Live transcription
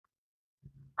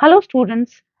Hello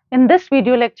students, in this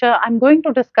video lecture I'm going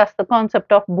to discuss the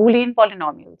concept of Boolean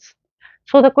polynomials.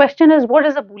 So the question is, what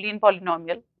is a Boolean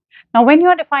polynomial? Now when you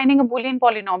are defining a Boolean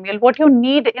polynomial, what you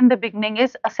need in the beginning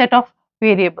is a set of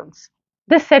variables.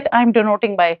 This set I'm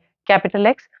denoting by capital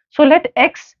X. So let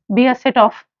X be a set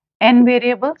of n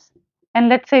variables, and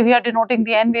let's say we are denoting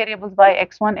the n variables by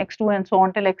x1, x2 and so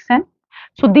on till xn.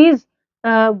 So these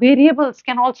variables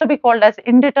can also be called as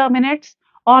indeterminates,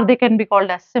 or they can be called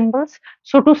as symbols.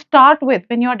 So to start with,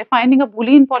 when you are defining a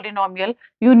Boolean polynomial,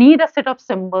 you need a set of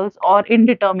symbols or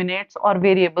indeterminates or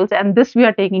variables, and this we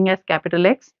are taking as capital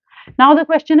X. Now the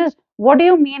question is, what do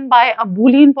you mean by a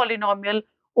Boolean polynomial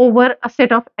over a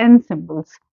set of n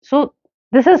symbols? So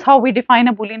this is how we define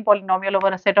a Boolean polynomial over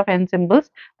a set of n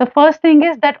symbols. The first thing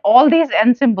is that all these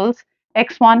n symbols,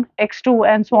 x1, x2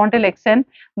 and so on till xn,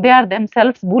 they are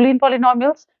themselves Boolean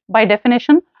polynomials by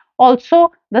definition.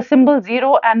 Also, the symbol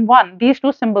 0 and 1, these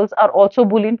two symbols are also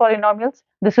Boolean polynomials.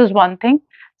 This is one thing.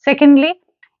 Secondly,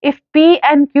 if P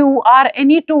and Q are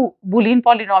any two Boolean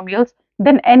polynomials,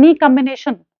 then any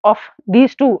combination of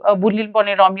these two Boolean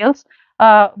polynomials,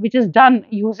 which is done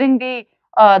using the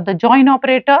join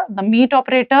operator, the meet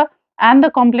operator, and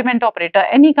the complement operator,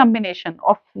 any combination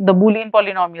of the Boolean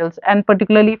polynomials, and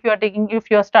particularly if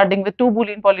you are starting with two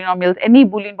Boolean polynomials, any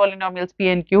Boolean polynomials P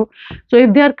and Q. So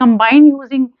if they are combined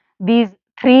using these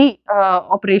three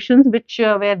operations, which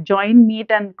were join,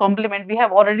 meet and complement, we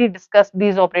have already discussed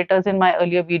these operators in my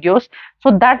earlier videos.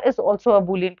 So that is also a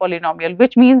Boolean polynomial,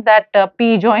 which means that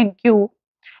P join Q,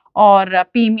 or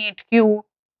P meet Q,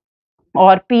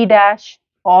 or P dash,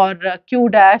 or Q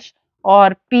dash,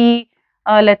 or P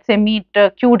let's say meet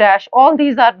Q dash, all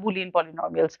these are Boolean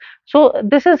polynomials. So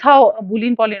this is how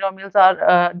Boolean polynomials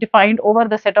are defined over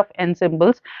the set of n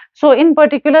symbols. So in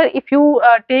particular, if you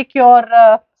take your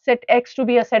set X to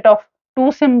be a set of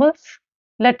two symbols,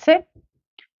 let's say,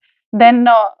 then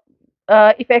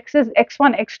if X is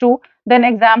x1, x2, then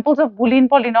examples of Boolean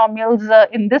polynomials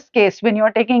in this case, when you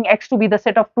are taking X to be the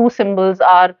set of two symbols,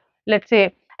 are, let's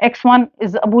say, x1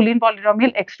 is a Boolean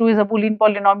polynomial, x2 is a Boolean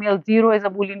polynomial, 0 is a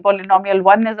Boolean polynomial,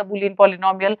 1 is a Boolean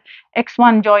polynomial,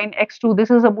 x1 join x2, this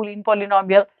is a Boolean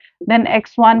polynomial, then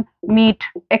x1 meet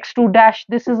x2 dash,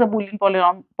 this is a Boolean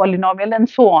polynomial, and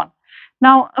so on.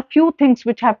 Now, a few things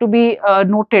which have to be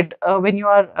noted when we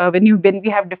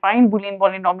have defined Boolean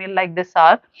polynomial like this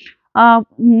are,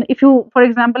 if you, for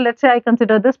example, let's say I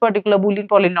consider this particular Boolean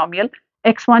polynomial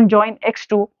x1 join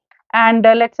x2, and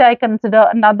let's say I consider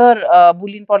another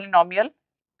Boolean polynomial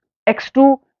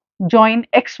x2 join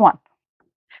x1.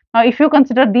 Now, if you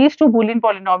consider these two Boolean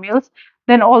polynomials,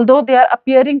 then although they are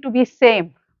appearing to be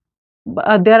same,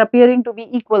 they are appearing to be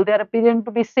equal, they are appearing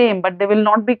to be same, but they will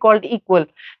not be called equal.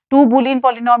 Two Boolean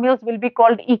polynomials will be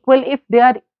called equal if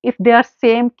they are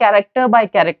same character by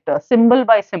character, symbol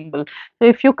by symbol. So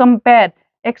if you compare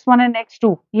x1 and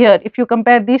x2 here, if you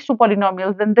compare these two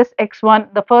polynomials, then this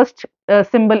x1, the first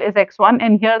symbol is x1,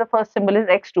 and here the first symbol is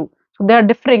x2. So they are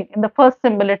differing in the first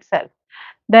symbol itself.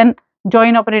 Then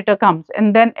join operator comes,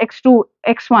 and then x2,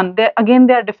 x1,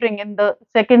 they are differing in the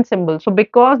second symbol. So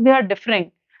because they are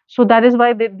differing, so that is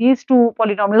why these two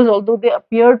polynomials, although they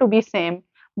appear to be same,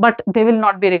 but they will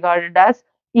not be regarded as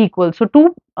equal. So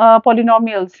two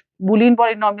polynomials, Boolean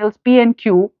polynomials P and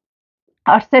Q,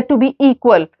 are said to be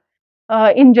equal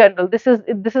in general. This is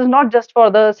not just for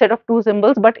the set of two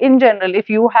symbols, but in general, if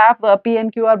you have P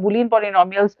and Q are Boolean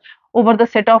polynomials over the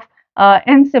set of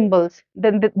n symbols,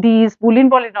 then these Boolean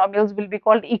polynomials will be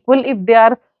called equal if they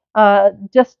are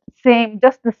just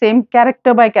the same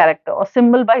character by character or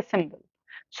symbol by symbol.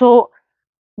 So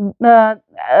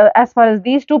as far as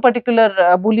these two particular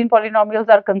Boolean polynomials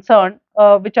are concerned,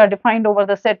 which are defined over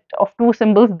the set of two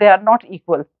symbols, they are not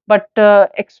equal. But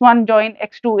x1 join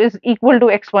x2 is equal to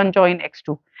x1 join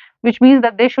x2, which means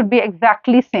that they should be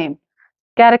exactly same.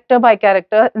 Character by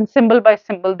character and symbol by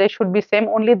symbol, they should be same.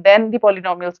 Only then the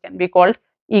polynomials can be called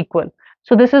equal.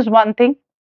 So this is one thing.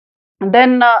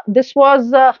 Then this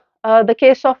was the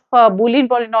case of Boolean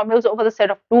polynomials over the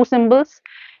set of two symbols.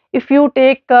 If you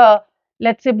take,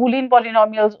 let's say, Boolean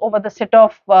polynomials over the set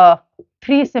of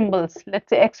three symbols, let's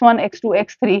say x1, x2,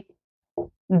 x3,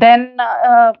 then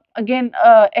again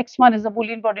x1 is a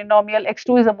Boolean polynomial,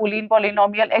 x2 is a Boolean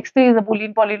polynomial, x3 is a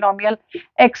Boolean polynomial,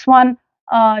 x1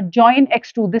 join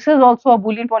x2, this is also a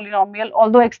Boolean polynomial,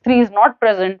 although x3 is not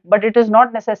present, but it is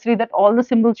not necessary that all the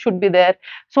symbols should be there.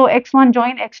 So x1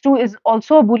 join x2 is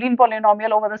also a Boolean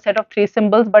polynomial over the set of three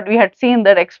symbols, but we had seen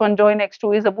that x1 join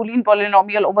x2 is a Boolean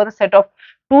polynomial over the set of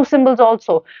two symbols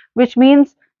also, which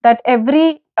means that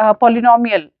every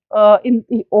polynomial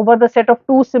over the set of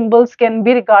two symbols can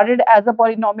be regarded as a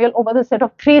polynomial over the set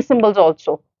of three symbols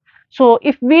also. So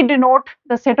if we denote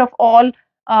the set of all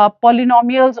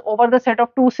polynomials over the set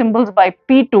of two symbols by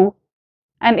P2,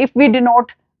 and if we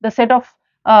denote the set of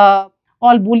uh,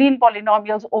 all Boolean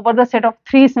polynomials over the set of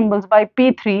three symbols by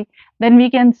P3, then we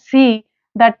can see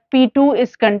that P2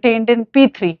 is contained in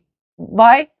P3.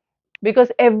 Why?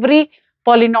 Because every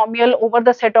polynomial over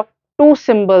the set of two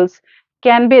symbols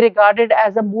can be regarded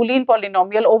as a Boolean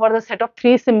polynomial over the set of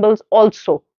three symbols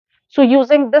also. So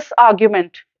using this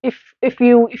argument, if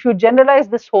you generalize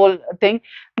this whole thing,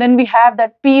 then we have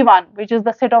that P1, which is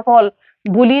the set of all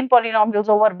Boolean polynomials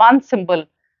over one symbol,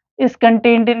 is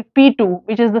contained in P2,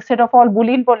 which is the set of all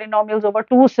Boolean polynomials over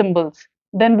two symbols.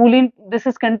 Then this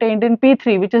is contained in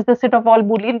P3, which is the set of all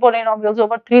Boolean polynomials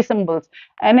over three symbols.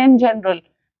 And in general,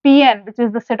 Pn, which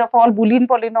is the set of all Boolean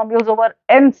polynomials over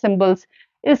n symbols,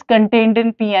 is contained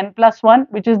in Pn plus 1,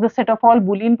 which is the set of all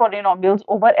Boolean polynomials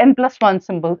over n plus 1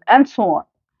 symbols, and so on.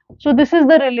 So this is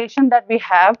the relation that we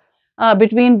have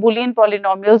between Boolean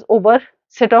polynomials over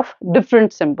set of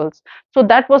different symbols. So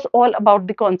that was all about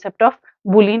the concept of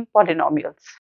Boolean polynomials.